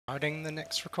Starting the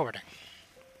next recording.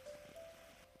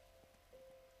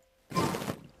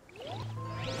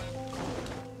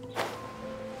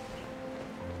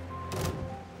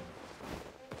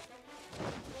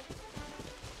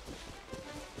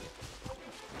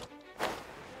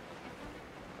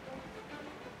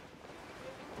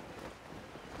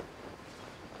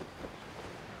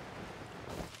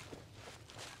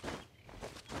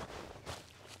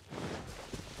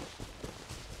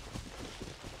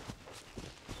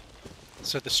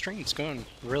 So the stream's going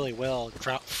really well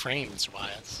drop frames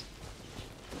wise,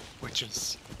 which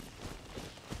is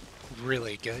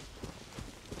really good.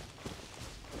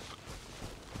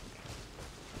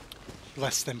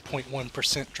 Less than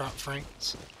 0.1% drop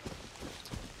frames.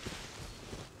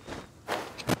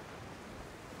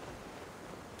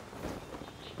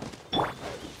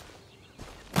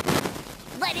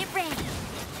 Let it rain.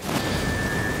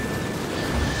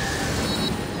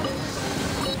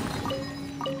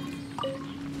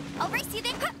 I'll race you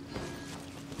then. Ha!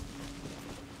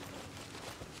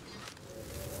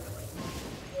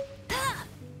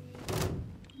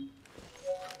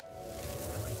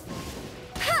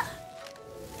 Ha!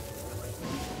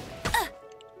 Ha!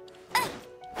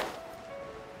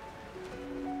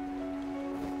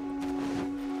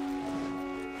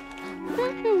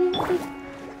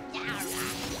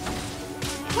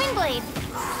 Windblade.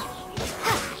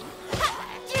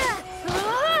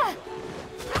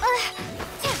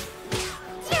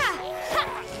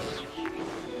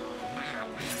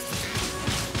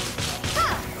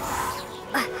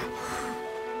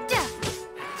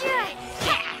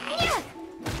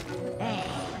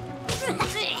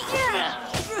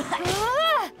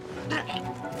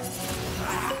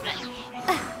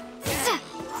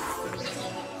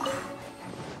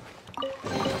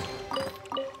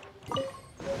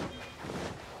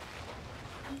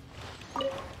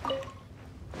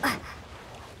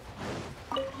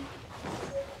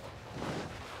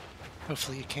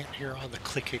 Hopefully you can't hear all the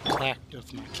click-clack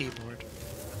of my keyboard.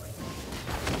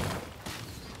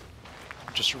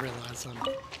 I just realized I'm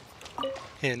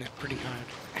hitting it pretty hard.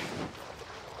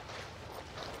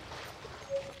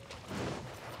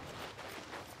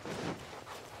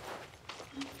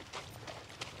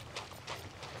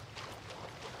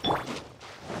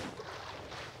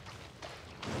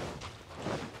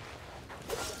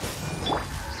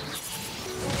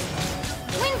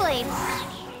 Windblade.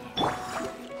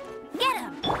 Get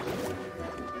him.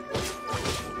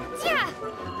 Yeah.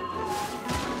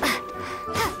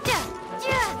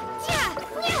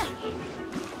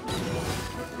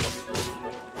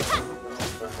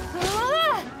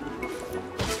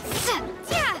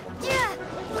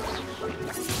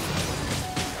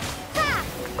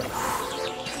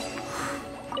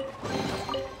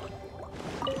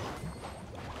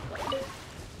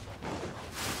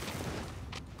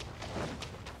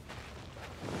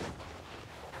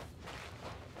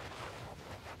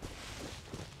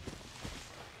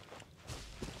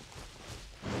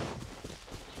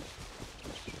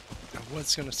 I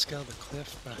was going to scale the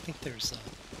cliff, but I think there's a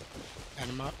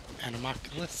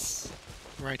Animoculus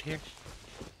right here,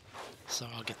 so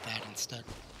I'll get that instead.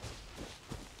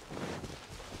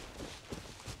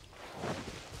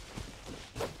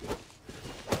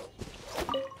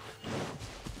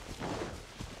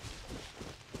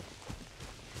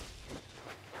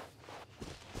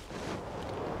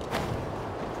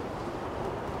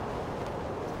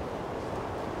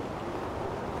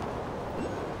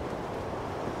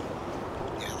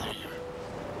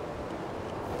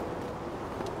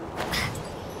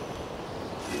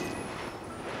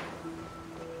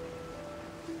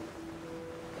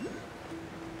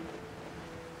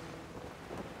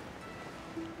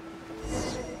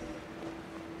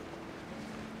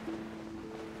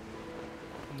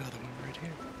 Another one right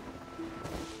here.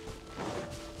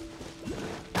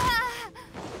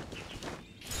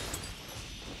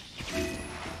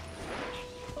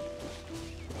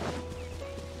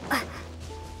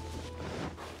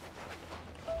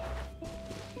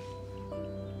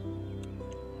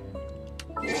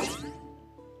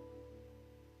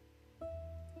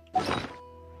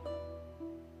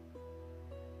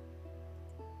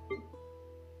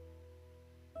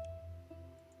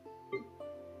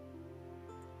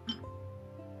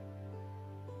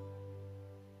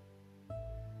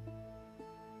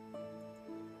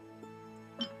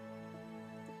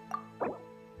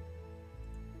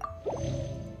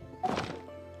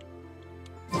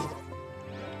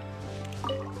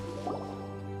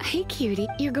 Hey, cutie,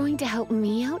 you're going to help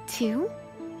me out too?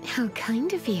 How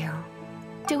kind of you.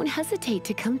 Don't hesitate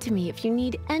to come to me if you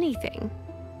need anything.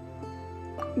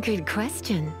 Good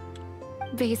question.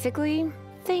 Basically,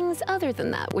 things other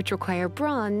than that which require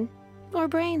brawn or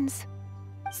brains.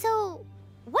 So,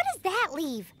 what does that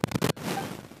leave?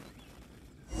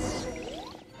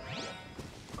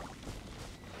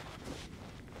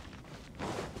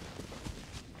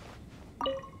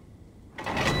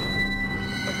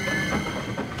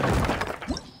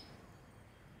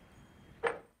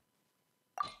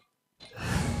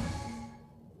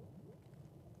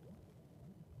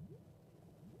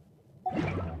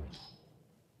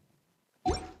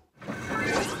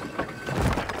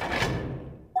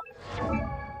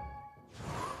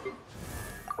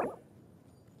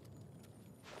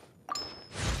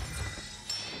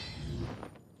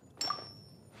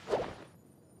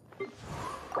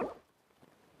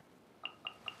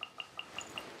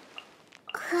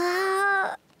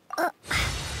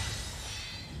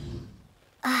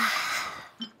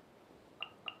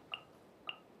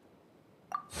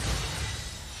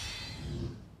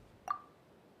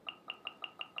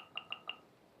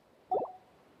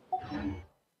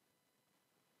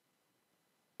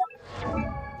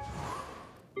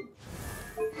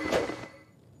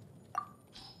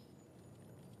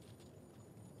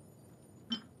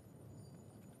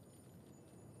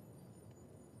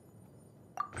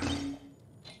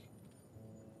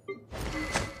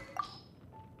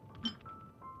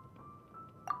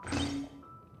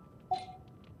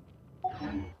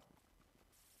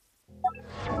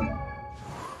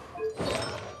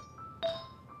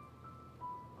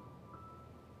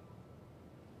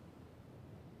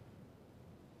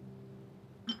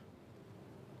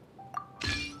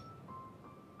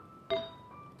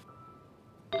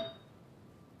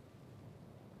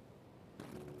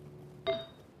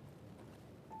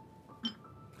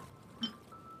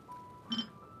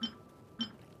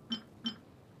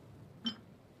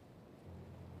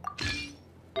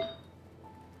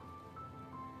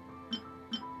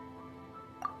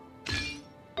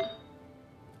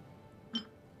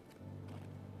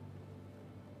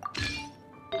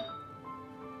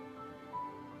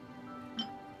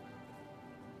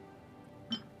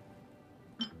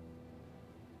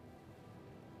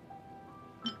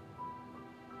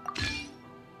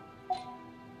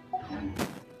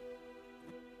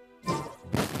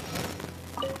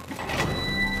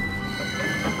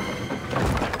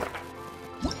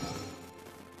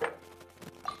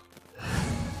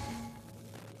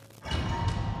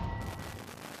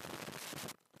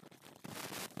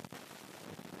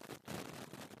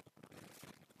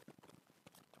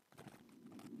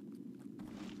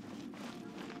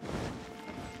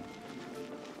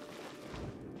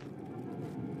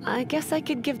 I guess I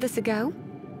could give this a go.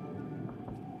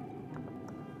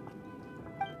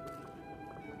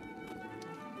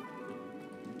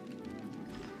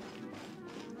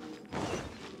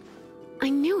 I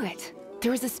knew it.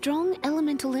 There is a strong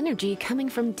elemental energy coming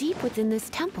from deep within this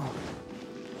temple.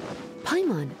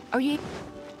 Paimon, are you...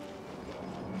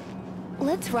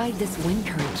 Let's ride this wind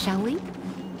current, shall we?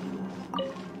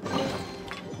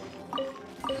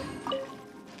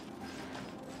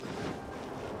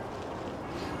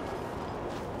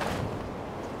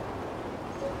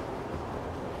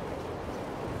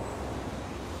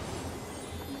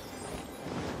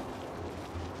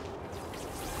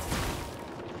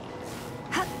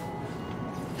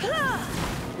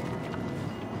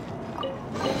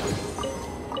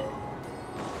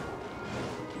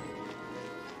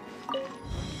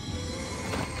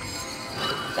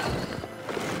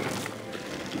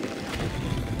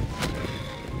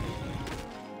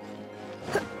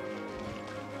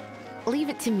 Leave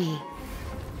it to me.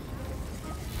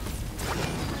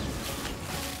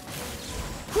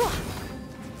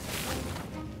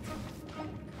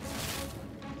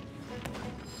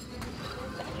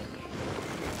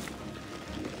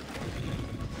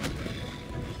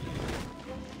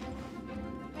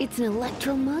 It's an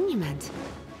electro monument.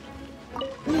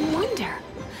 No wonder.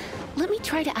 Let me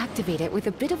try to activate it with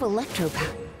a bit of electro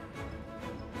power.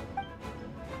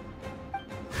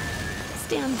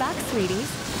 Stand back,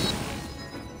 sweeties.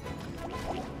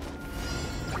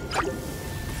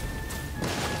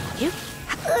 Yep.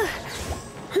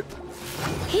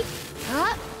 Hip.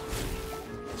 Up.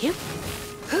 Yep.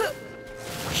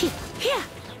 Here.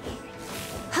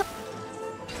 Hup.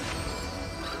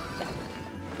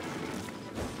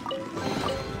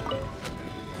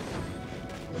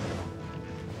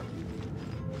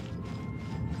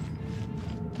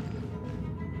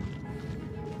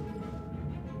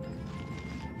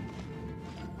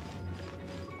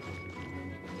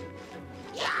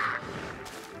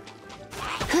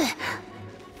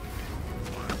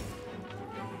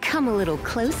 Come a little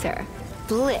closer.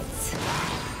 Blitz.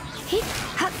 Hip,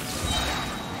 hop.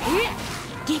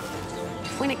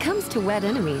 When When it comes to wet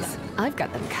enemies, I've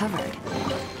got them covered.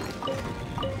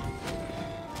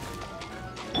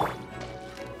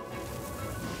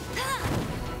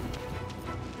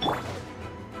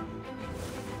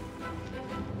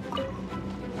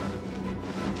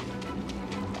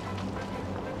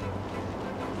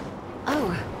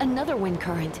 Oh, another wind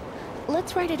current.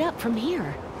 Let's ride it up from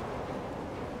here.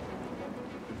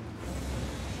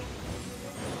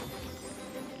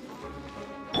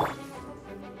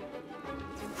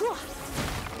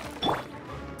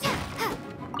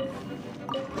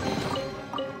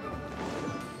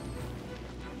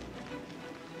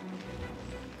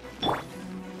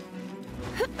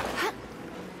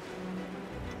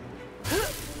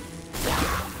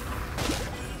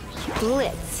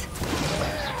 Blitz.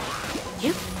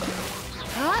 Yep.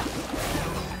 Huh?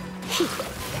 He.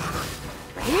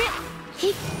 He.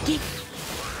 He. He.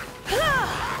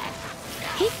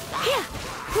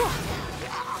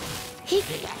 He.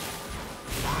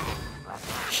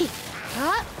 He.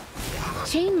 Huh?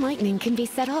 Chain lightning can be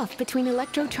set off between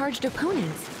electro-charged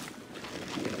opponents.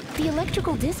 The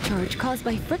electrical discharge caused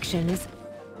by friction is...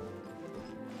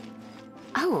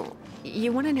 Oh,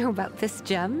 you want to know about this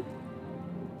gem?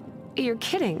 You're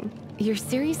kidding. You're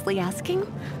seriously asking?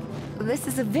 This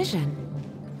is a vision.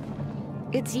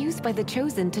 It's used by the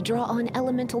Chosen to draw on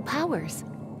elemental powers.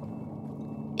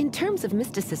 In terms of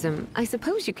mysticism, I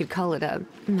suppose you could call it a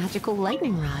magical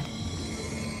lightning rod.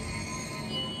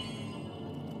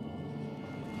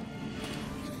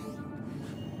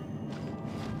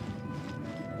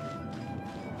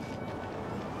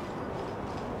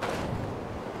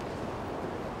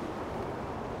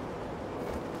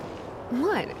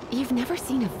 What? You've never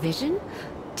seen a vision?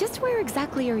 Just where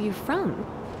exactly are you from?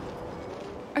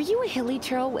 Are you a hilly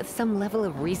churl with some level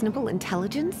of reasonable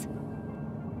intelligence?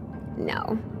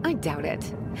 No, I doubt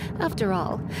it. After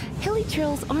all, hilly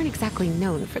churls aren't exactly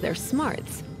known for their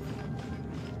smarts.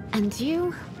 And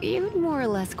you'd more or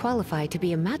less qualify to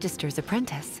be a magister's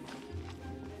apprentice.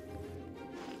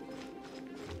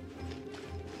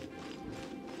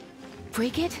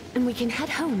 Break it, and we can head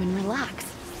home and relax.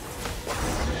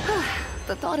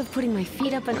 The thought of putting my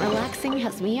feet up and relaxing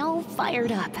has me all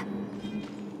fired up.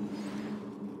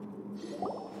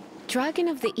 Dragon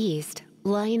of the East,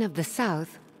 Lion of the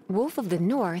South, Wolf of the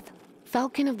North,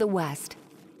 Falcon of the West.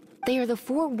 They are the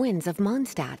four winds of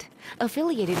Mondstadt,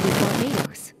 affiliated with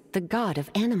Barbados, the god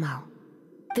of Anemo.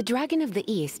 The Dragon of the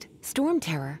East, Storm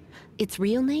Terror, its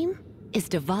real name is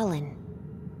Dvalin.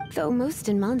 Though most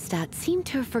in Mondstadt seem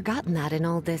to have forgotten that in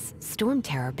all this Storm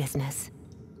Terror business.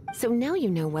 So now you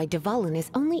know why Dvalin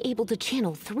is only able to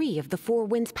channel 3 of the four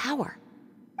winds' power.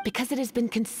 Because it has been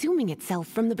consuming itself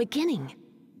from the beginning.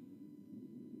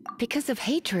 Because of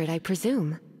hatred, I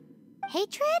presume.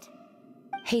 Hatred?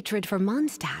 Hatred for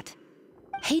Mondstadt.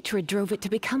 Hatred drove it to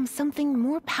become something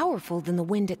more powerful than the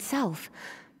wind itself.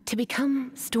 To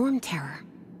become Storm Terror.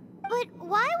 But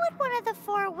why would one of the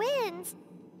four winds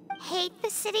hate the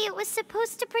city it was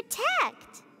supposed to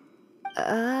protect?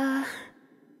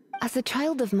 As a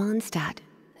child of Mondstadt,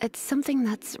 it's something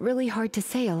that's really hard to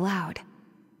say aloud.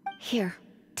 Here,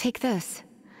 take this.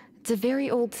 It's a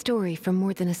very old story from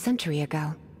more than a century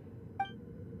ago.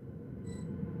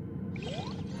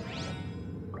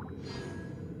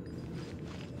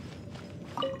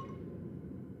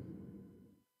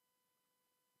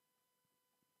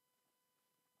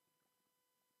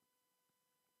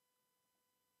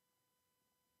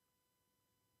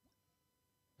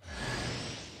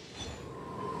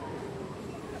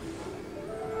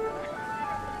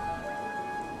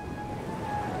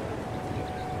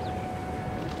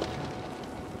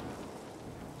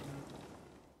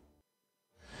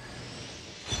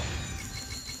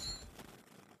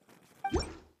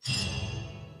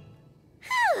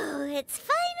 It's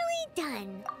finally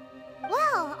done.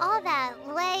 Well, all that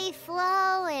lay,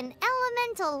 flow, and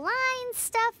elemental line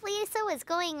stuff Lisa was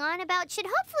going on about should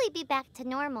hopefully be back to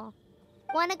normal.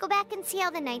 Want to go back and see how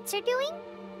the knights are doing?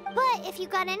 But if you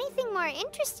got anything more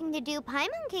interesting to do,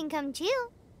 Paimon can come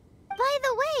too. By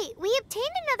the way, we obtained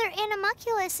another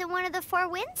Animalculus in one of the Four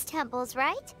Winds temples,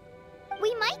 right?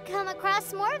 We might come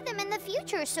across more of them in the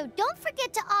future, so don't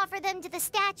forget to offer them to the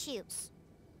statues.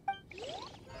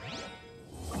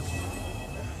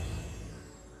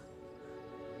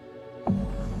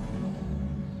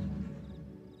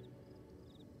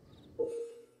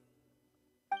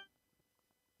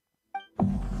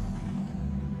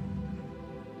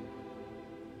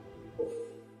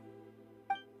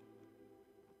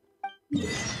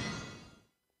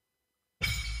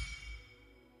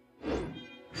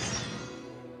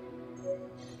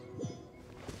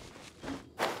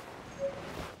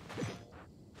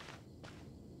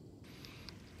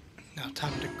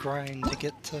 time to grind to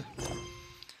get to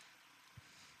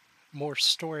more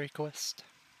story quest.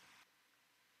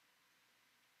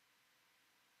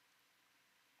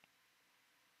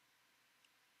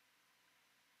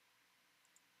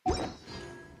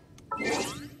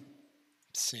 Let's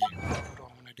see, what do I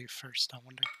want to do first, I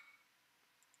wonder?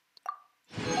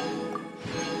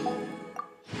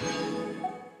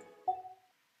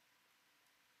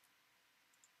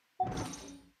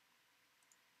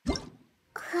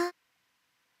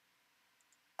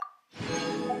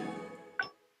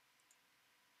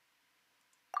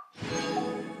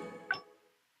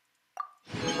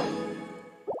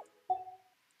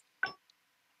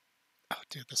 I'll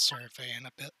do the survey in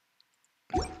a bit,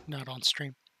 not on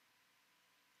stream.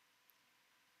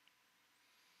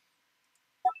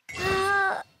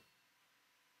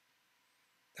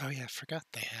 Oh yeah, I forgot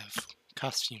they have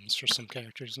costumes for some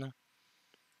characters now.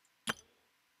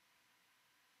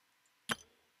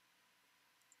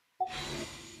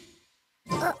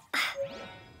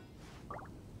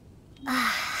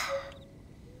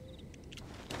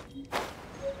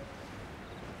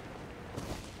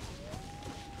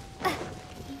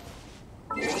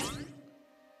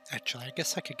 Actually, I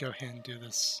guess I could go ahead and do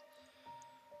this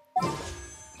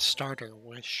starter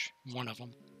wish, one of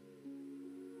them.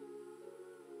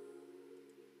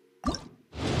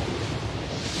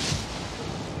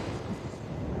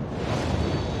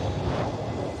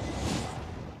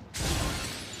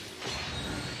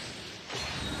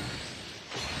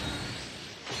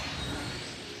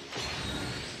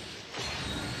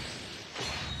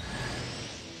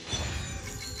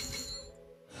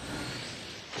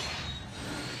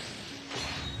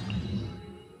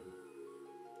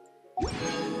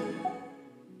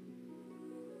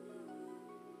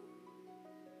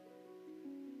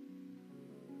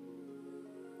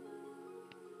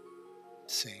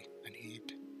 Let's see, I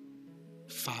need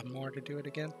 5 more to do it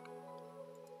again.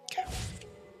 Okay.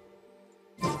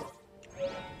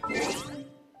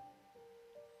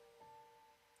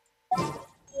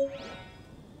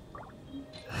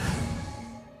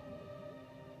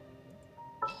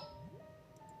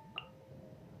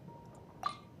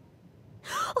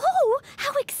 Oh,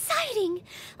 how exciting!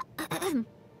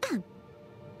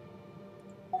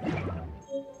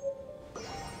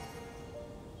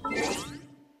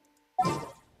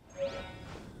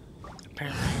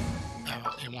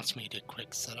 Apparently, it wants me to do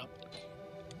quick setup.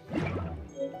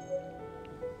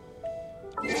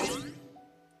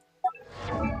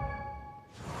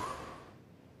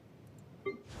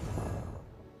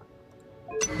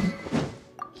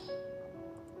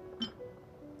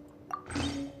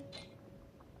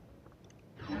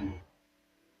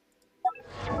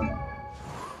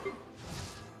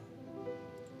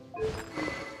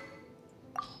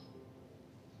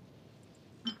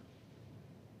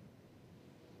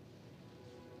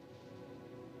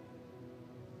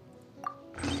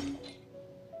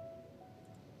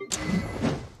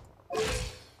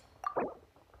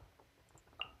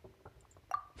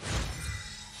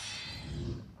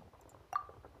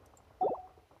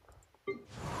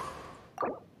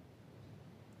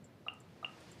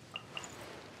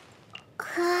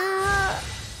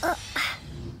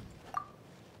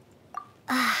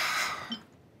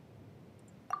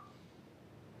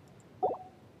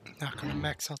 Not gonna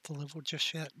max out the level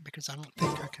just yet because I don't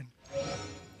think I can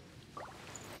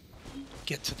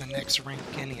get to the next rank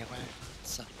anyway,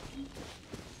 so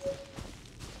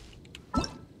let's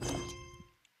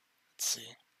see.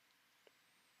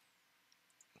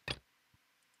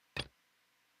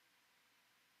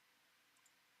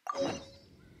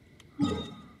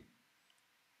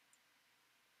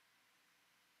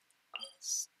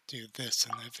 Let's do this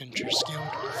in the Avengers Guild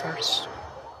first.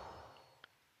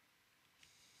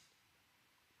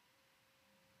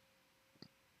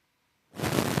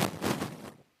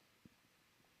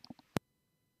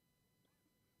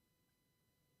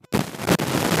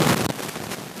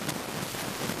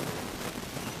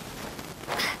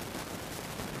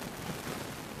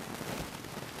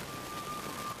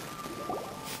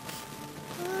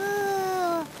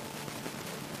 Ooh.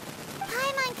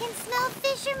 Paimon can smell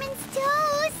fisherman's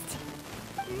toast!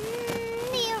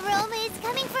 The aroma is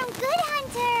coming from Good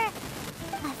Hunter!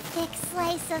 A thick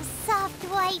slice of soft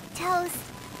white toast,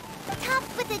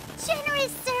 topped with a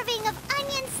generous serving of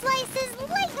onion slices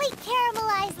lightly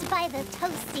caramelized by the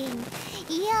toasting.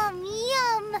 Yum,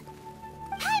 yum!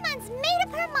 Paimon's made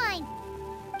up her mind!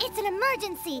 It's an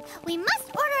emergency! We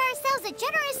must order ourselves a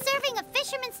generous serving of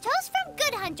fisherman's toast from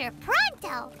Good Hunter,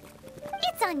 pronto!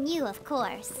 It's on you, of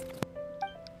course.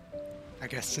 I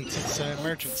guess since it's an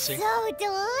emergency. So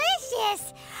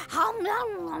delicious! Hum,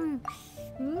 nom, nom.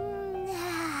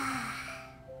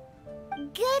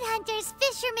 Good Hunter's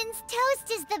Fisherman's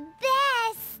Toast is the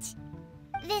best!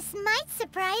 This might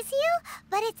surprise you,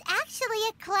 but it's actually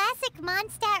a classic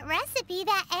Mondstadt recipe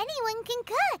that anyone can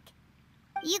cook.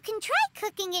 You can try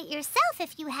cooking it yourself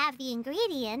if you have the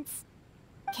ingredients.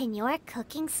 Can your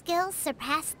cooking skills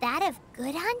surpass that of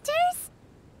Good Hunter's?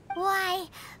 Why,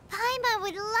 Paimon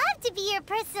would love to be your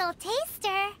personal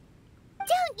taster.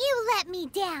 Don't you let me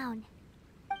down!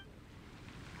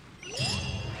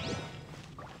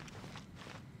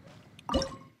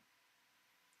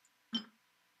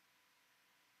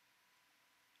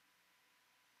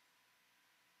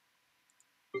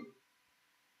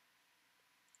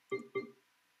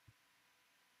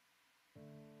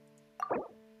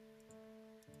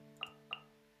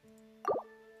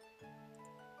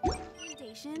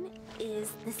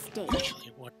 Is the steak.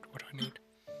 Actually, what do I need?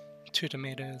 2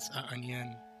 tomatoes, an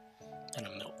onion, and a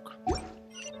milk.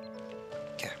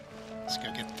 Okay, let's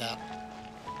go get that.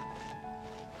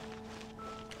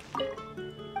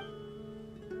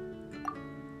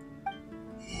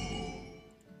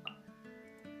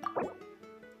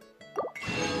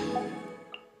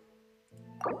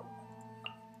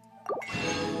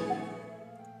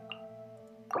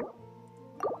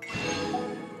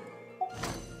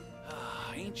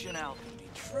 Ancient alchemy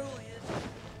truly is.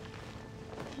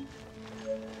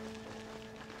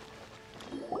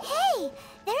 Hey!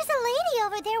 There's a lady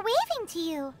over there waving to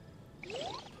you.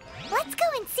 Let's go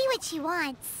and see what she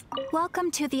wants.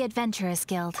 Welcome to the Adventurers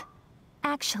Guild.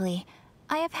 Actually,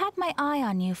 I have had my eye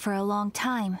on you for a long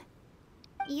time.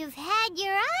 You've had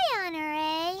your eye on her,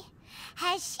 eh?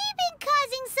 Has she been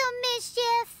causing some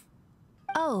mischief?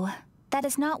 Oh, that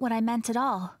is not what I meant at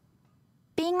all.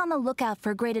 Being on the lookout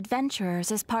for great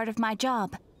adventurers is part of my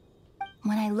job.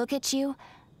 When I look at you,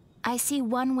 I see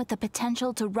one with the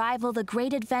potential to rival the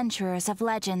great adventurers of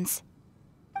legends.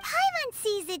 Paimon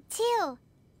sees it too.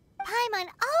 Paimon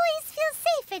always feels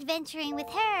safe adventuring with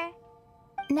her.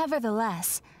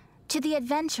 Nevertheless, to the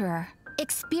adventurer,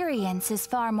 experience is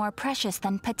far more precious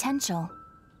than potential.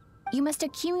 You must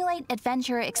accumulate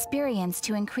adventurer experience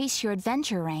to increase your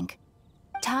adventure rank.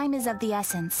 Time is of the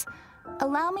essence.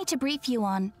 Allow me to brief you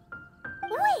on...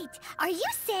 Wait, are you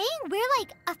saying we're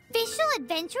like official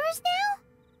adventurers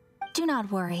now? Do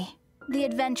not worry. The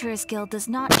Adventurers Guild does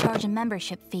not charge a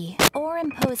membership fee or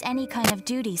impose any kind of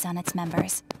duties on its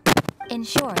members. In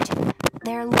short,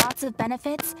 there are lots of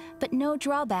benefits, but no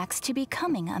drawbacks to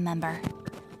becoming a member.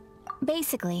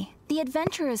 Basically, the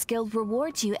Adventurers Guild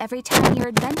rewards you every time your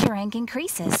adventure rank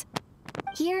increases.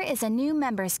 Here is a new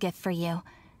member's gift for you.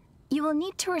 You will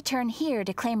need to return here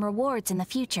to claim rewards in the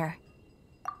future.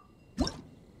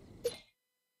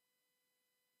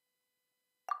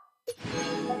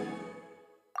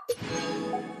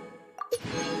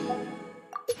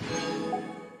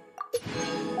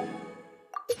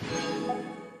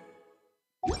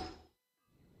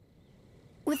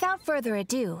 Without further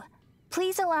ado,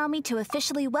 please allow me to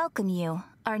officially welcome you,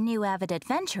 our new avid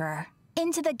adventurer,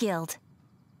 into the guild.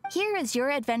 Here is your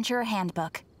adventurer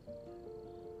handbook.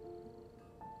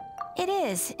 It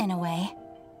is, in a way,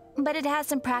 but it has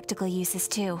some practical uses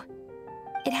too.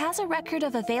 It has a record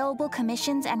of available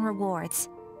commissions and rewards,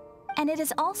 and it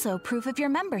is also proof of your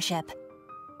membership.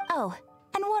 Oh,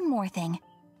 and one more thing.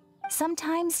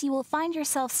 Sometimes you will find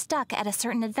yourself stuck at a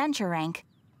certain adventure rank.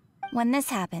 When this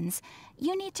happens,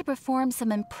 you need to perform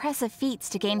some impressive feats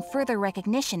to gain further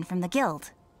recognition from the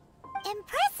guild.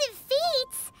 Impressive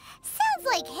feats? Sounds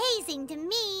like hazing to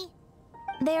me.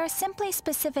 They are simply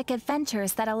specific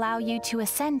adventures that allow you to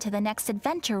ascend to the next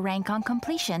adventure rank on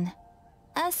completion.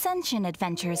 Ascension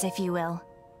adventures, if you will.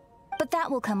 But that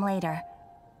will come later.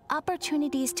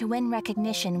 Opportunities to win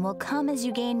recognition will come as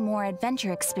you gain more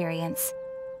adventure experience.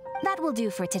 That will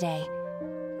do for today.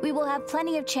 We will have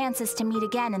plenty of chances to meet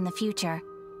again in the future.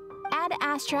 Ad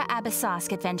Astra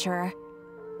Abyssosk, adventurer.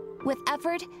 With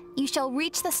effort, you shall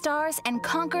reach the stars and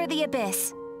conquer the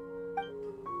abyss.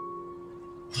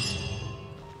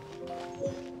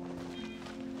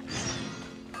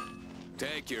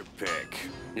 Take your pick.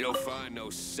 You'll find no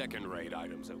second-rate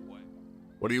items at West.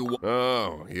 What do you want?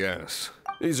 Oh, yes.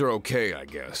 These are okay, I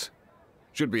guess.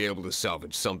 Should be able to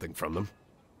salvage something from them.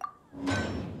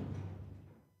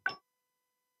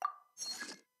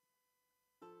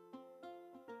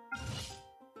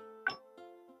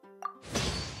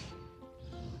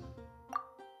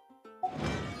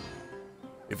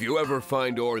 If you ever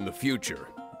find ore in the future,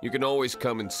 you can always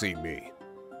come and see me.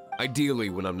 Ideally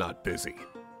when I'm not busy.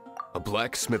 A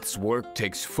blacksmith's work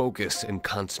takes focus and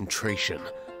concentration.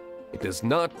 It does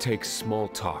not take small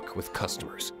talk with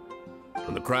customers.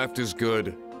 When the craft is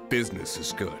good, business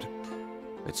is good.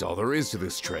 It's all there is to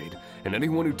this trade, and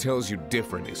anyone who tells you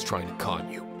different is trying to con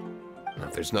you. Now,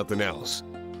 if there's nothing else,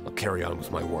 I'll carry on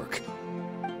with my work.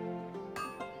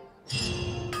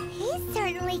 He's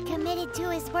certainly committed to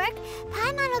his work.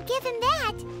 Paimon will give him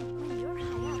that.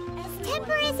 His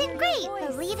temper isn't great,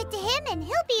 but leave it to him and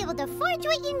he'll be able to forge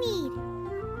what you need.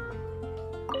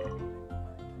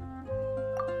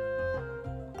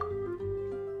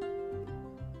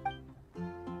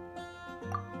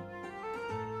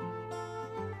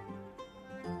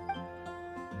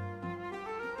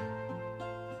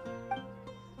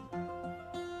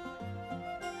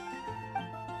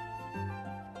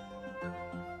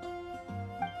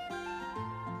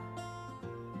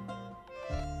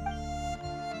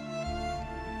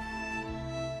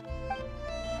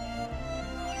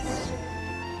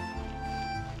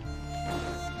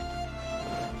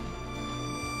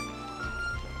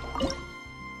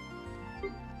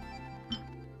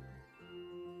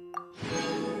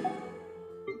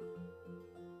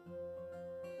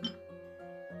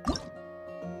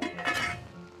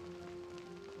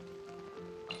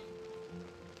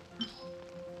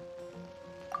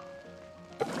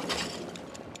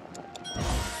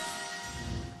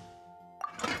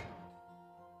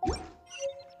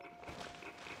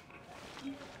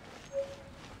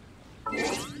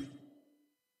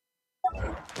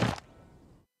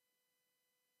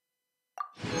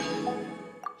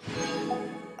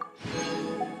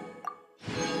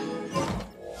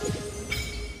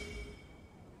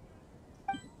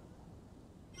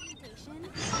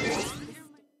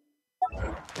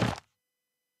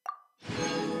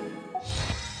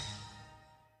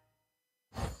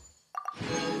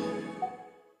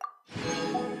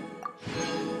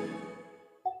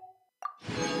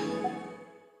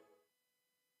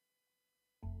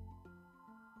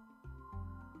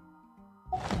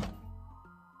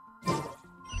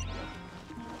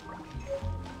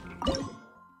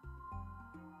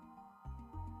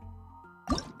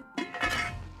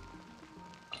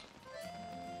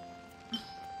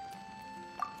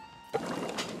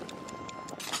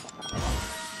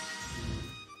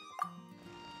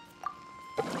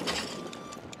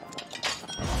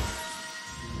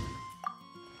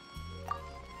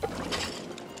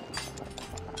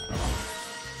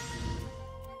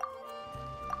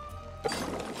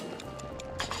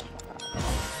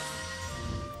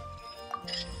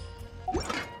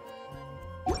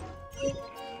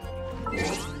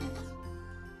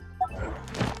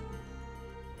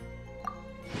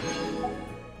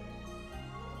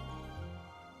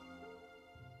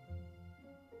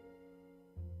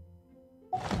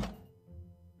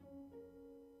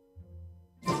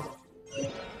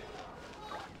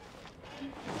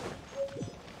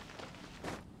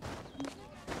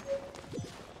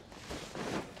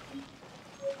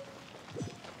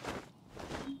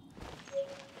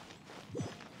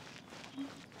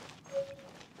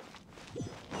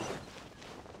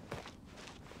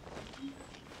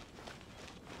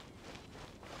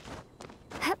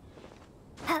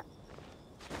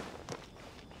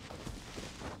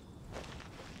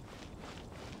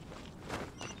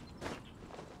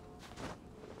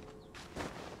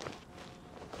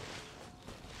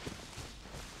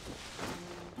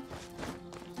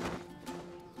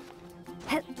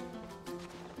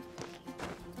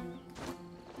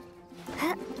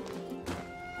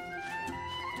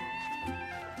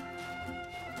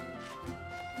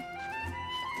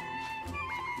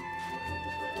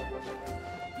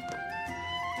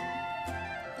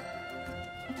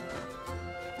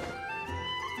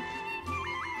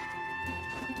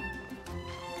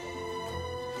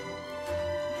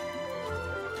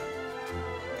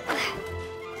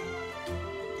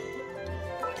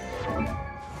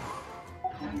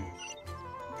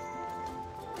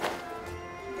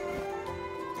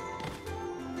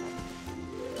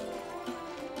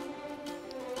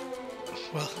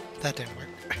 Well, that didn't work.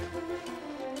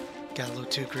 Got a little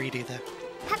too greedy there.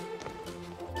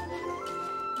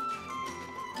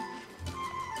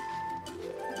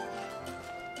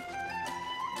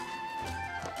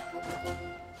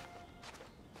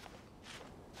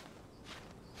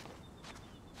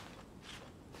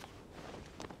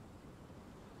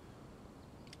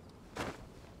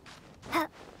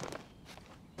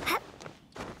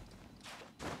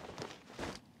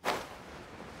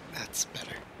 That's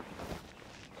better.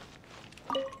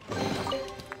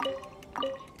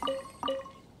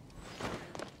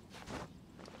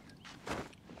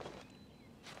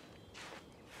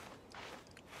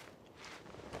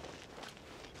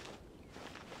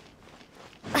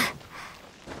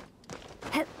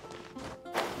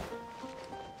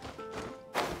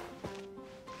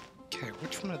 Okay,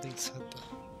 which one of these had the...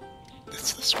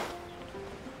 It's this one.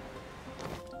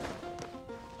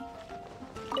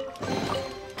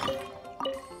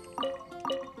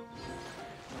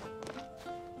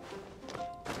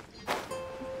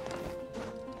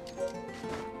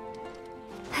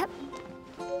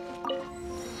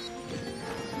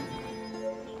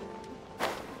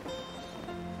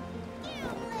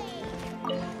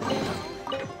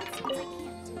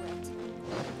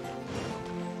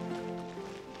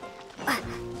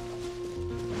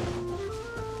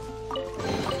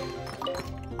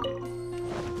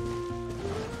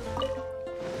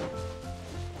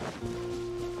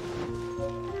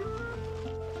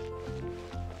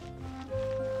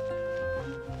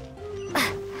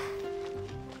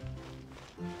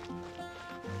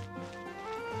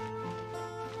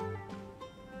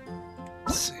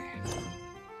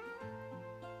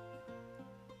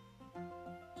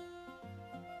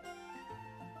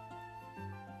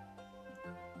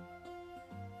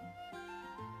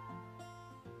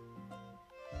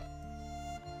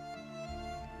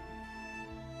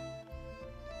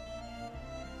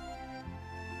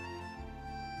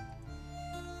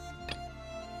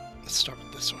 start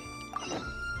with this one.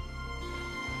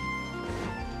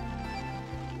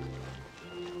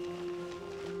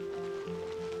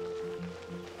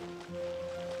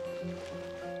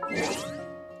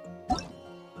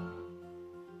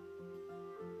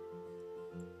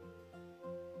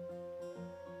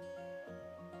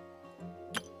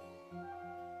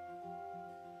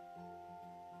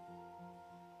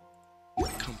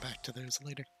 Come back to those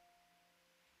later.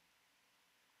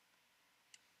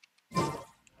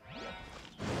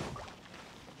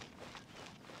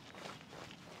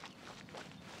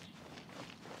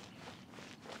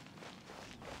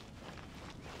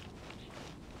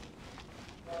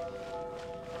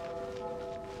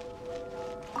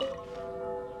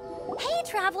 Hey,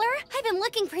 Traveler! I've been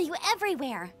looking for you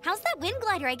everywhere. How's that wind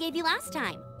glider I gave you last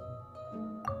time?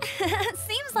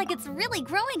 Seems like it's really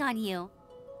growing on you.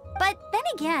 But then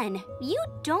again, you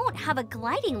don't have a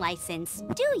gliding license,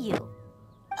 do you?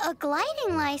 A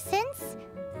gliding license?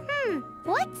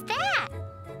 What's that?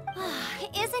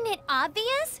 Isn't it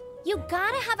obvious? You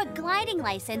gotta have a gliding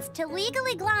license to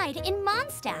legally glide in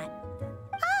Mondstadt.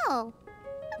 Oh,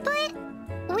 but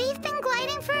we've been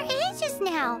gliding for ages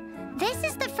now. This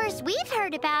is the first we've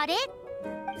heard about it.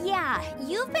 Yeah,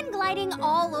 you've been gliding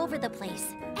all over the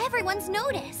place. Everyone's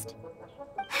noticed.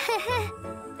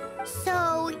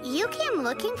 So, you came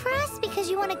looking for us because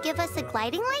you want to give us a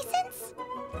gliding license?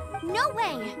 No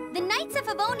way! The Knights of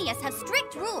Favonius have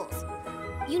strict rules.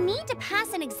 You need to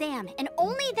pass an exam, and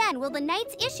only then will the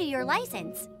Knights issue your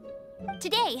license.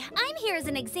 Today, I'm here as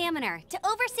an examiner to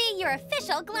oversee your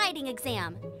official gliding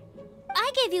exam.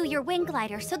 I gave you your wing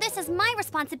glider, so this is my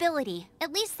responsibility.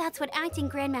 At least that's what Acting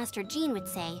Grandmaster Jean would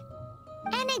say.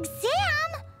 An exam?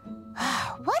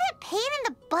 What a pain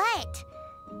in the butt.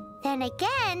 Then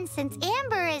again, since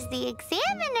Amber is the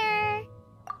examiner...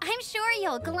 I'm sure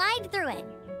you'll glide through it.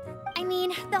 I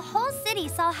mean, the whole city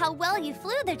saw how well you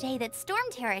flew the day that Storm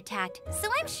Terror attacked, so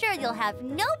I'm sure you'll have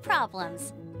no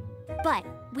problems. But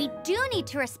we do need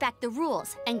to respect the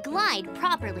rules and glide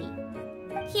properly.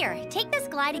 Here, take this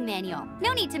gliding manual.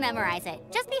 No need to memorize it.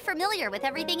 Just be familiar with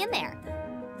everything in there.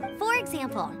 For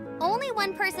example, only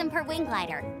one person per wing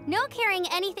glider. No carrying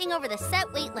anything over the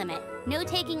set weight limit. No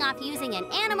taking off using an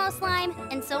animo slime,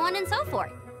 and so on and so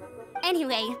forth.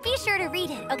 Anyway, be sure to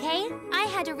read it, okay? I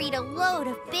had to read a load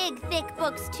of big, thick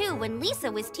books too when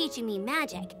Lisa was teaching me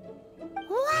magic.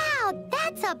 Wow,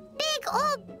 that's a big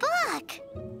old book!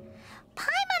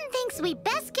 Paimon thinks we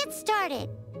best get started.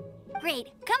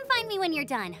 Great, come find me when you're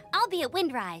done. I'll be at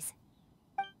Windrise.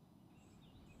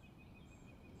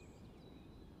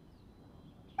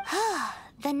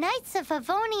 The Knights of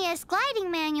Favonius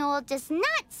gliding manual does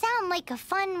not sound like a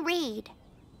fun read.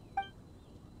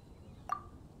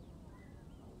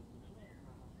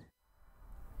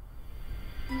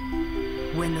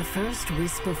 When the first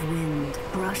wisp of wind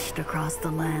brushed across the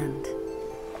land,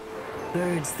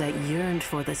 birds that yearned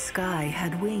for the sky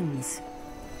had wings,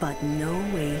 but no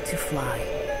way to fly.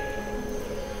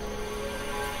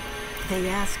 They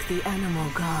asked the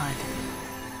animal god,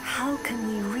 "How can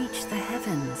we reach the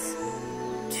heavens?"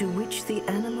 To which the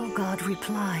animal god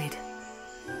replied,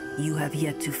 "You have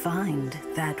yet to find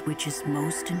that which is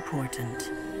most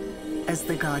important." As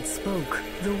the god spoke,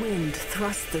 the wind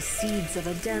thrust the seeds of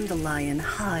a dandelion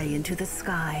high into the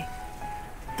sky.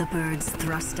 The birds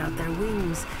thrust out their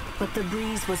wings, but the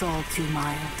breeze was all too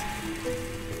mild,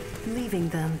 leaving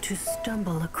them to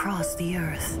stumble across the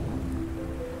earth.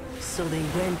 So they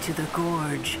went to the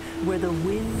gorge, where the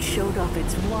wind showed off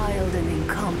its wild and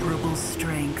incomparable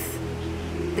strength.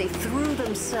 They threw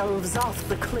themselves off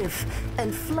the cliff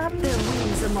and flapped their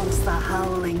wings amongst the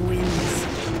howling winds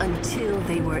until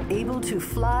they were able to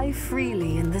fly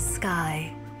freely in the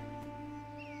sky.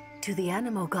 To the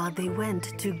animal god they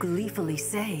went to gleefully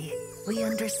say, "We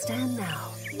understand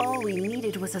now. All we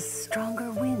needed was a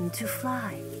stronger wind to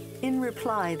fly." In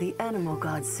reply, the animal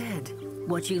god said,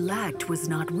 "What you lacked was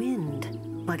not wind,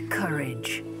 but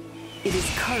courage. It is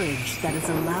courage that has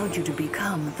allowed you to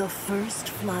become the first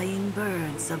flying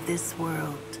birds of this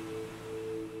world."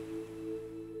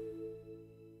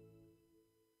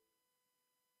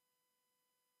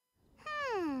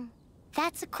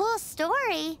 That's a cool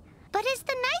story. But is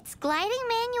the Knight's gliding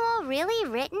manual really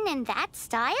written in that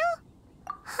style?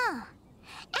 Huh.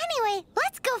 Anyway,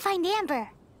 let's go find Amber.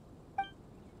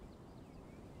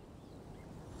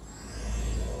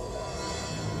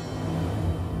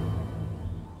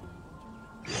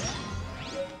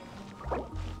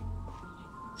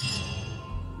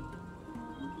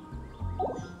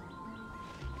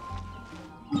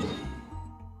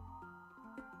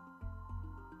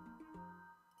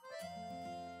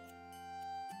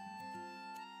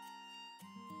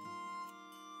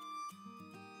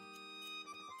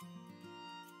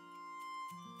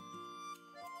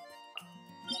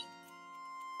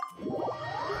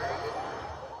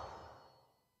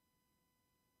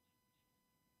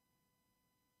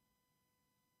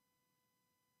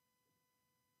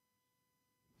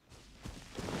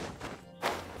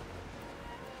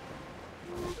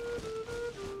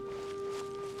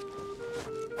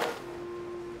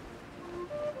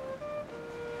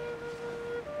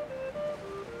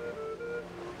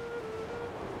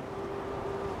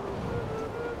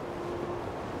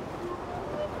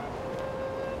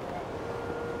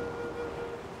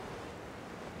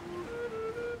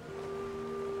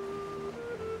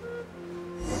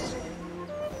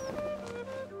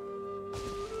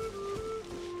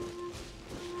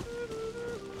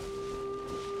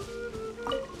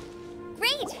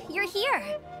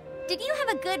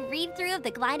 good read-through of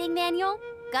the gliding manual?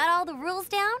 Got all the rules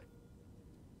down?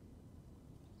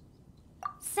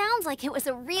 Sounds like it was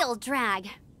a real drag.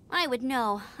 I would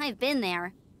know. I've been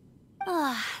there.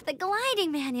 Ugh, the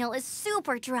gliding manual is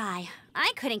super dry.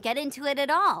 I couldn't get into it at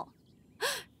all.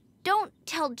 Don't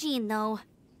tell Jean, though.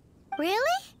 Really?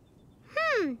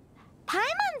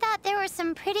 Paimon thought there were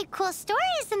some pretty cool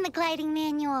stories in the gliding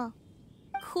manual.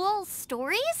 Cool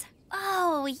stories?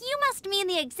 Oh, you must mean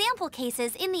the example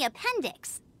cases in the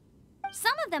appendix.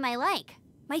 Some of them I like.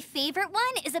 My favorite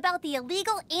one is about the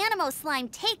illegal Animo slime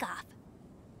takeoff.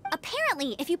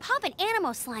 Apparently, if you pop an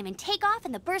Animo slime and take off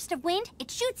in the burst of wind,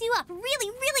 it shoots you up really,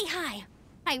 really high.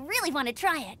 I really want to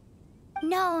try it.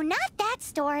 No, not that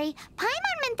story.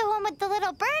 Paimon meant the one with the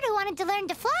little bird who wanted to learn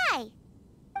to fly.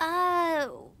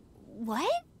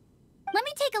 What? Let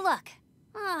me take a look.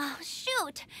 Oh,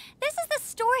 shoot. This is the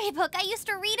storybook I used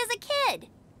to read as a kid.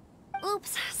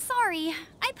 Oops, sorry.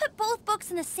 I put both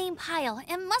books in the same pile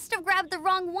and must have grabbed the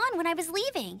wrong one when I was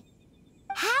leaving.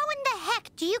 How in the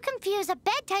heck do you confuse a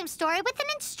bedtime story with an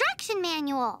instruction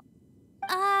manual?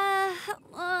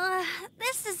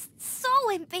 This is so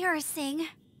embarrassing.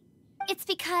 It's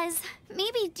because,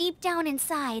 maybe deep down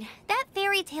inside, that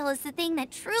fairy tale is the thing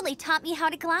that truly taught me how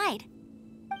to glide.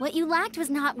 What you lacked was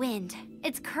not wind.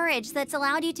 It's courage that's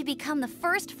allowed you to become the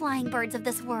first flying birds of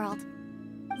this world.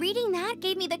 Reading that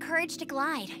gave me the courage to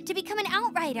glide, to become an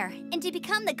outrider, and to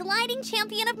become the gliding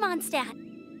champion of Mondstadt.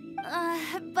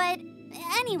 But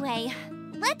anyway,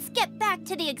 let's get back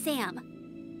to the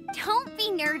exam. Don't be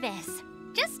nervous.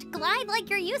 Just glide like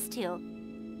you're used to.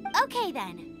 Okay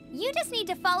then. You just need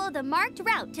to follow the marked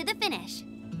route to the finish.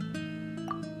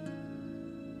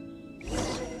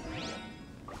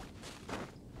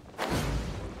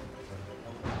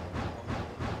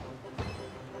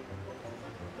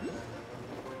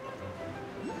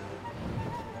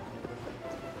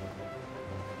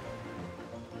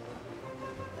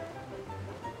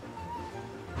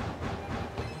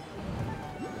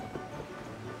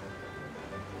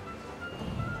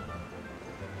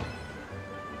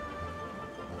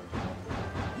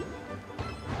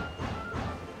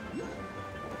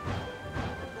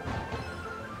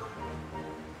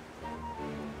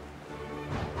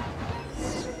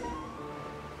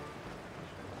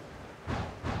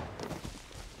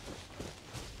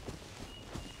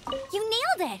 You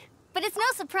nailed it! But it's no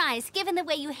surprise, given the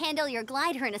way you handle your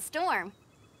glider in a storm.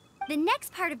 The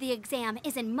next part of the exam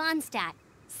is in Mondstadt.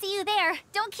 See you there.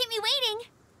 Don't keep me waiting.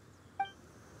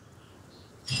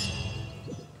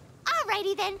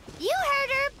 Alrighty then. You heard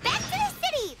her. Back to the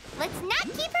city. Let's not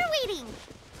keep her waiting.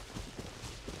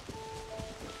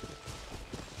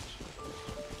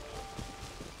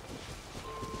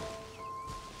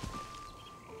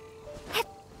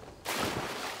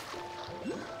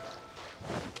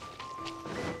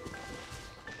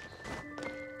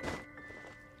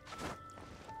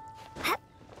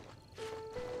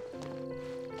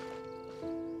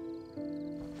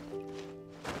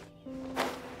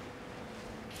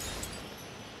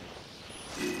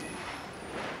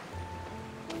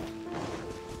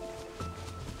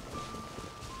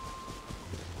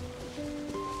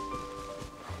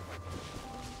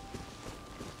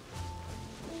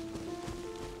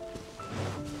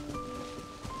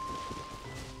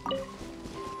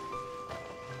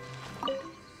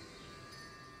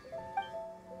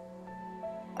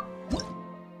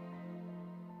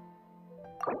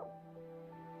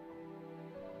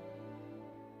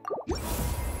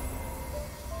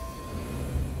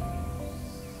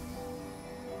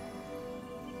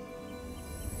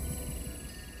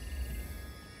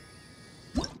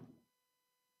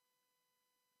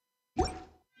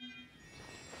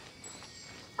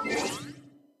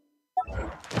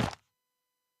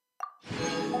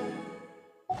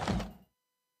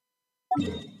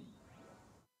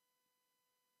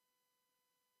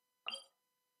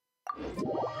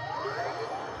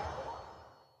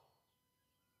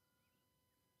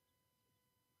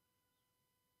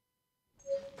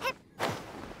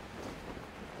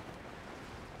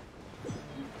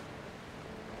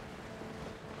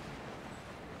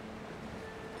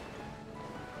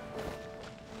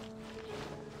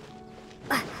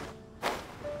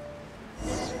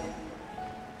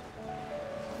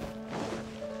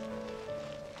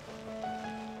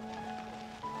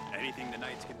 Anything the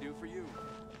Knights can do for you.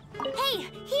 Hey,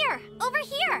 here! Over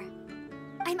here!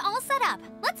 I'm all set up.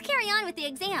 Let's carry on with the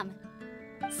exam.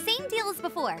 Same deal as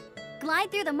before.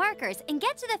 Glide through the markers and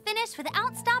get to the finish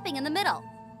without stopping in the middle.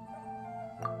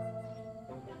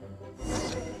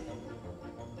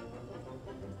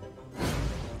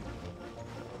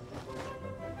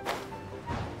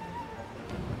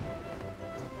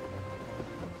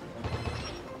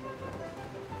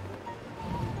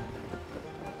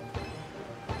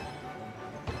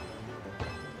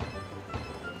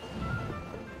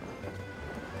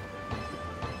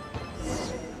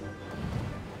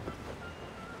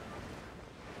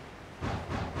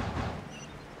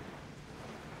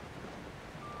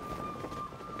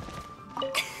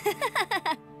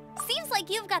 Seems like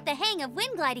you've got the hang of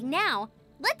wind gliding now.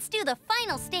 Let's do the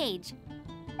final stage.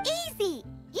 Easy!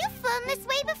 You've flown this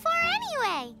way before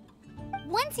anyway!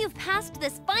 Once you've passed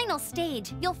this final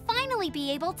stage, you'll finally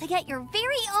be able to get your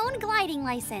very own gliding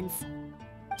license.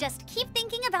 Just keep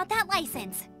thinking about that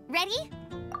license. Ready?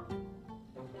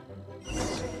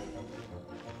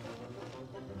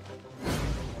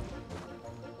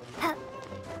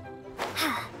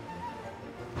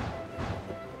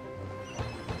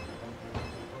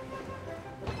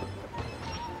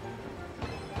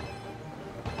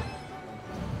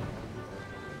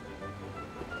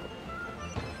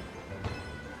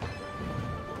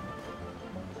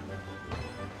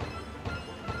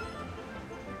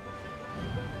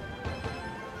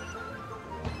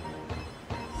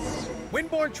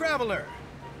 Windborne Traveler,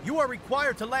 you are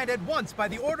required to land at once by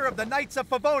the order of the Knights of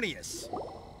Favonius.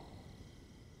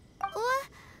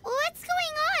 What's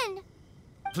going on?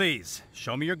 Please,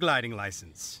 show me your gliding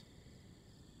license.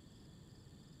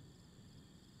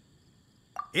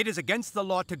 It is against the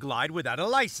law to glide without a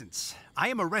license. I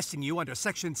am arresting you under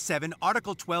Section 7,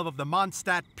 Article 12 of the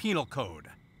Mondstadt Penal Code.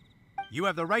 You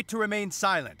have the right to remain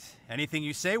silent. Anything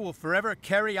you say will forever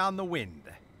carry on the wind.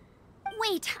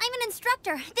 Wait, I'm an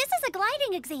instructor. This is a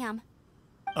gliding exam.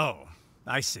 Oh,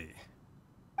 I see.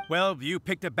 Well, you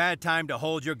picked a bad time to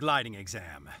hold your gliding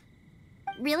exam.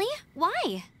 Really?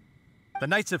 Why? The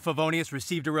Knights of Favonius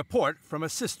received a report from a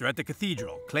sister at the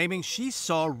cathedral claiming she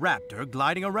saw Raptor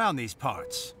gliding around these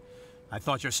parts. I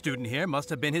thought your student here must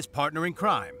have been his partner in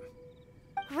crime.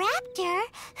 Raptor?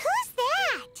 Who's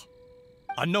that?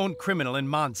 A known criminal in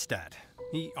Mondstadt.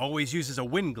 He always uses a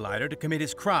wind glider to commit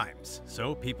his crimes,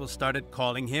 so people started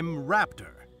calling him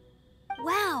Raptor.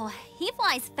 Wow, he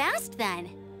flies fast then.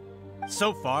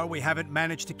 So far, we haven't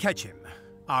managed to catch him.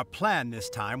 Our plan this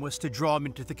time was to draw him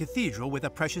into the cathedral with a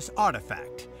precious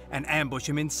artifact and ambush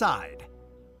him inside.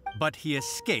 But he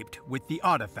escaped with the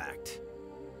artifact.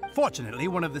 Fortunately,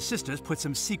 one of the sisters put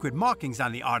some secret markings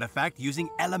on the artifact using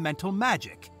elemental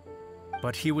magic.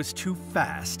 But he was too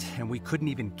fast, and we couldn't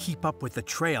even keep up with the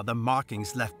trail the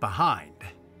markings left behind.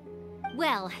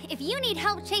 Well, if you need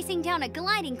help chasing down a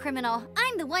gliding criminal,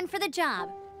 I'm the one for the job.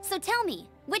 So tell me,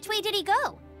 which way did he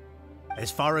go?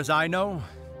 As far as I know,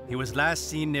 he was last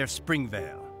seen near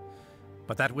Springvale.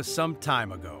 But that was some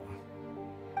time ago.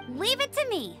 Leave it to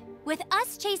me. With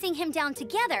us chasing him down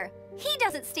together, he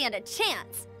doesn't stand a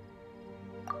chance.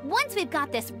 Once we've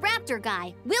got this Raptor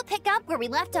guy, we'll pick up where we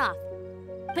left off.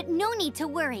 But no need to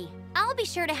worry. I'll be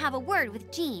sure to have a word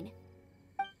with Jean.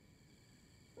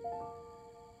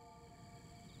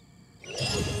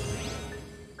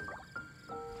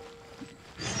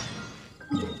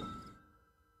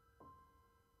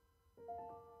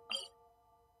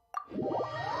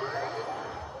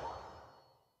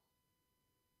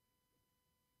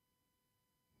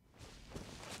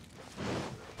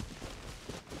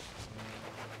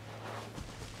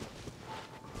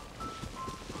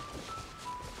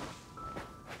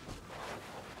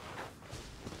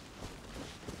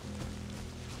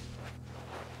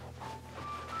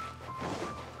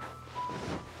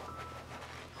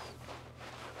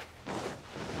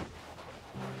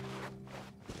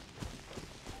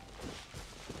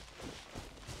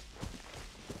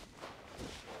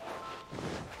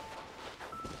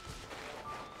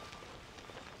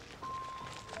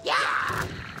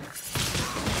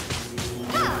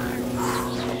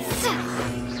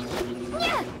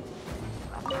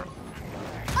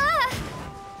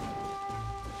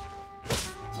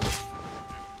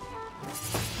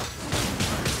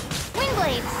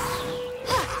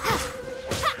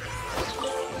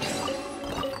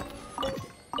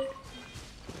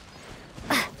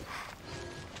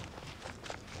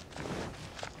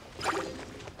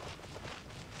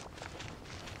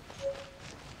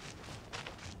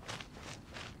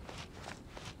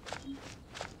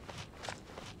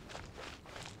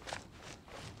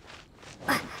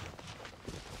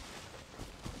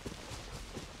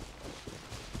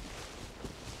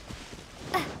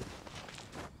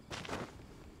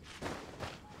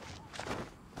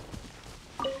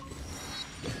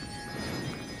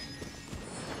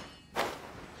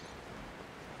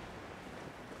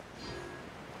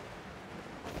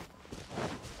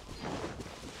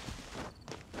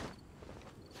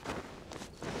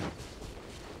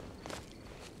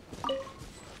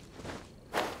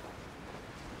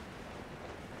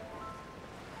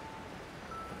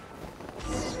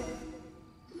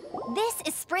 This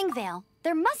is Springvale.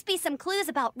 There must be some clues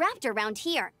about Raptor around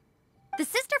here. The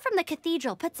sister from the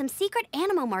cathedral put some secret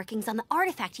animal markings on the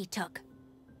artifact he took.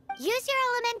 Use your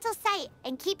elemental sight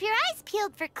and keep your eyes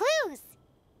peeled for clues.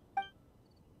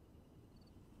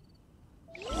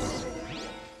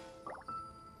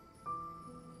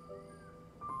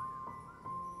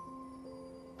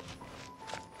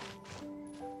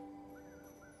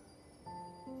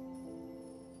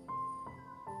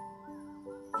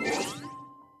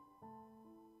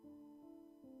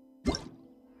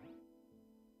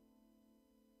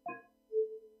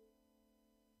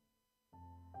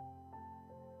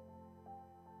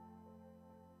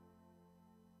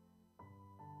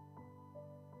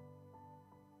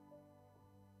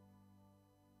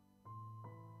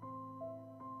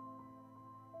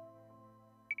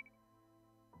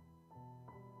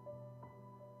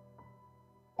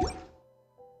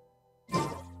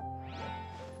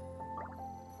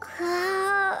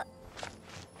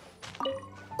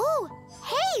 Ooh,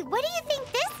 hey, what do you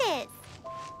think this is?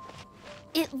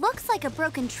 It looks like a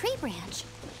broken tree branch.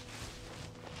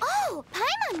 Oh,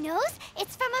 Paimon knows.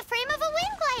 It's from a frame of a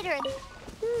wind glider.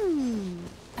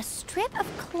 A strip of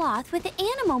cloth with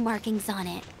animal markings on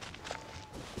it.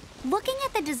 Looking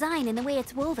at the design and the way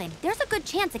it's woven, there's a good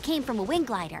chance it came from a wing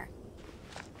glider.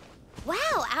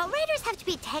 Wow, Outriders have to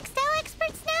be textile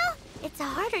experts now? It's a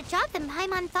harder job than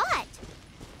Paimon thought.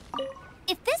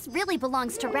 If this really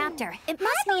belongs to Raptor, it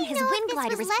must mean his wing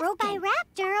glider is broken. By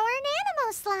Raptor or an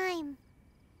Animo slime.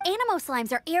 Animo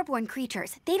slimes are airborne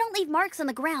creatures. They don't leave marks on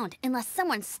the ground unless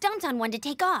someone stomped on one to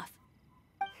take off.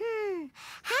 How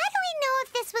do we know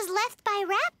if this was left by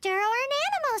Raptor or an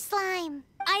Animo slime?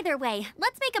 Either way,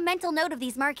 let's make a mental note of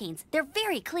these markings. They're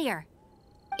very clear.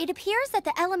 It appears that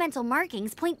the elemental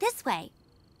markings point this way.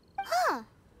 Huh.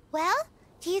 Well,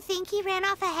 do you think he ran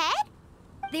off ahead?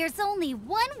 There's only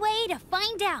one way to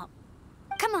find out.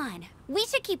 Come on, we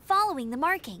should keep following the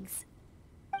markings.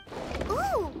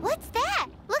 Ooh, what's that?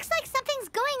 Looks like something's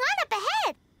going on up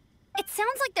ahead. It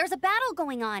sounds like there's a battle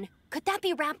going on. Could that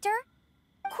be Raptor?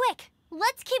 Quick,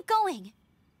 let's keep going.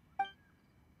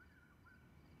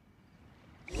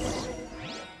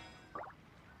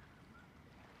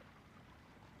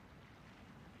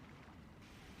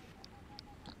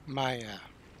 My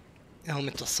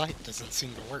elemental sight doesn't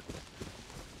seem to work.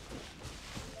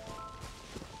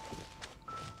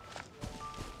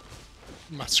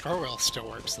 My scroll wheel still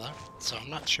works though, so I'm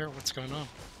not sure what's going on.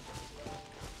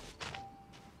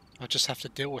 I'll just have to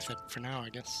deal with it for now, I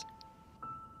guess.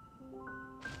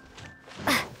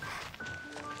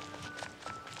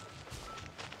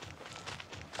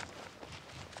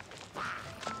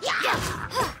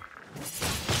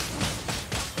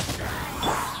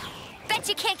 Bet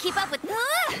you can't keep up with...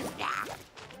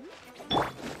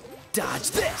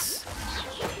 Dodge this!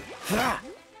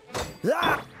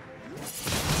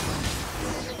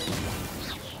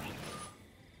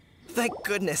 Thank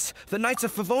goodness, the Knights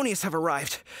of Favonius have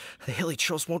arrived. The hilly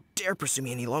trolls won't dare pursue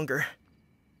me any longer.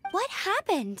 What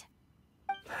happened?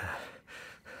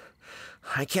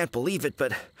 I can't believe it,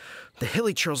 but the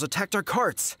hilly trolls attacked our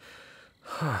carts.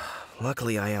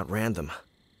 Luckily, I outran them.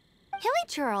 Hilly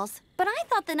churls? But I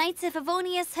thought the Knights of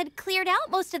Favonius had cleared out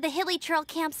most of the hilly churl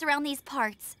camps around these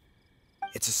parts.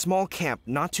 It's a small camp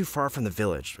not too far from the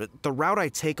village. The route I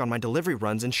take on my delivery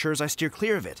runs ensures I steer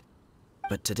clear of it.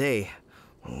 But today,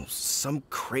 some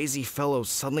crazy fellow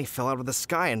suddenly fell out of the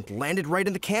sky and landed right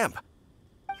in the camp.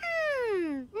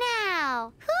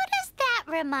 Now, who does that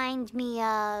remind me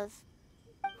of?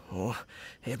 Oh,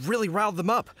 it really riled them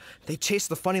up. They chased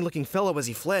the funny-looking fellow as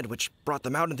he fled, which brought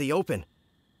them out into the open.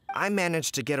 I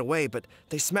managed to get away, but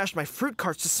they smashed my fruit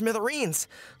carts to smithereens.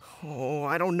 Oh,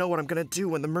 I don't know what I'm gonna do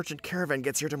when the merchant caravan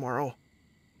gets here tomorrow.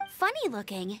 Funny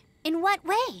looking? In what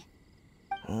way?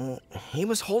 He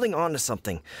was holding on to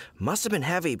something. Must have been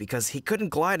heavy because he couldn't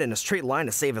glide in a straight line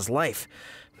to save his life.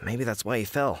 Maybe that's why he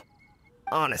fell.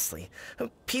 Honestly,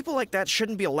 people like that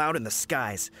shouldn't be allowed in the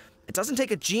skies. It doesn't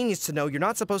take a genius to know you're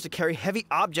not supposed to carry heavy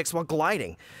objects while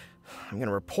gliding. I'm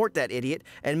gonna report that idiot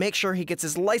and make sure he gets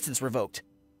his license revoked.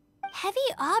 Heavy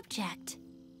object?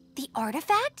 The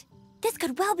artifact? This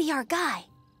could well be our guy.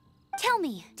 Tell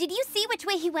me, did you see which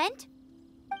way he went?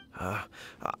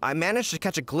 I managed to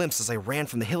catch a glimpse as I ran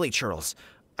from the hilly churls.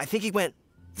 I think he went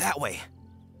that way.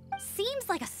 Seems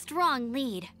like a strong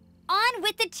lead. On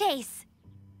with the chase.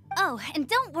 Oh, and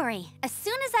don't worry. As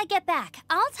soon as I get back,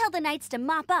 I'll tell the knights to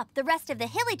mop up the rest of the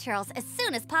hilly churls as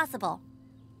soon as possible.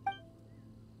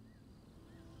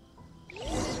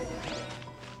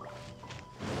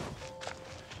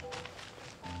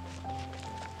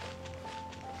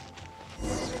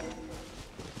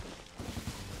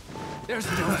 There's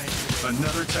no way.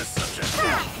 Another test subject.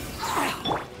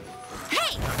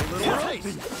 Hey! A little right.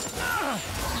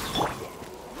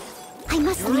 I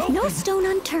must leave no stone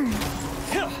unturned.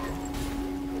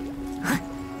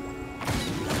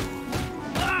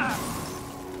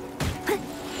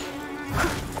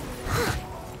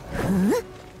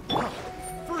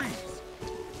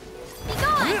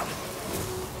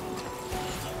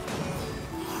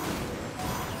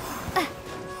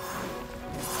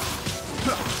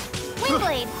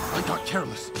 Lightning Blade! I got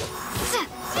careless.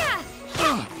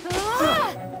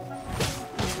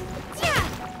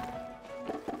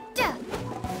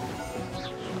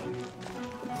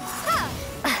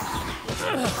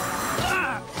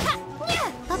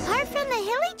 Apart from the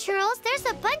hilly churls, there's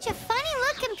a bunch of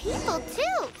funny-looking people,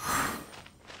 too.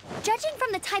 Judging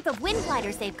from the type of wind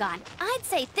gliders they've got, I'd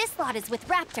say this lot is with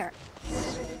Raptor.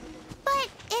 But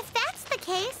if that's the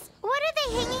case, what are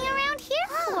they hanging around here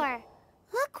for?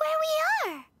 Look where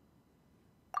we are.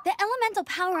 The elemental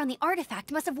power on the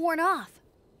artifact must have worn off.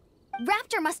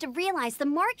 Raptor must have realized the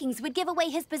markings would give away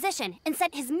his position and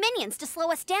sent his minions to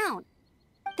slow us down.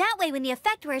 That way, when the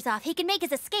effect wears off, he can make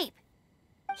his escape.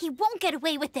 He won't get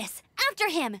away with this. After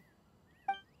him!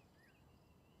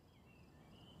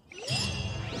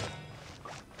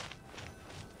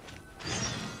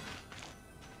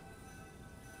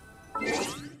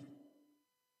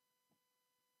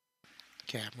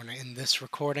 Okay, I'm gonna end this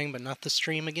recording, but not the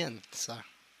stream again, so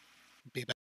be back.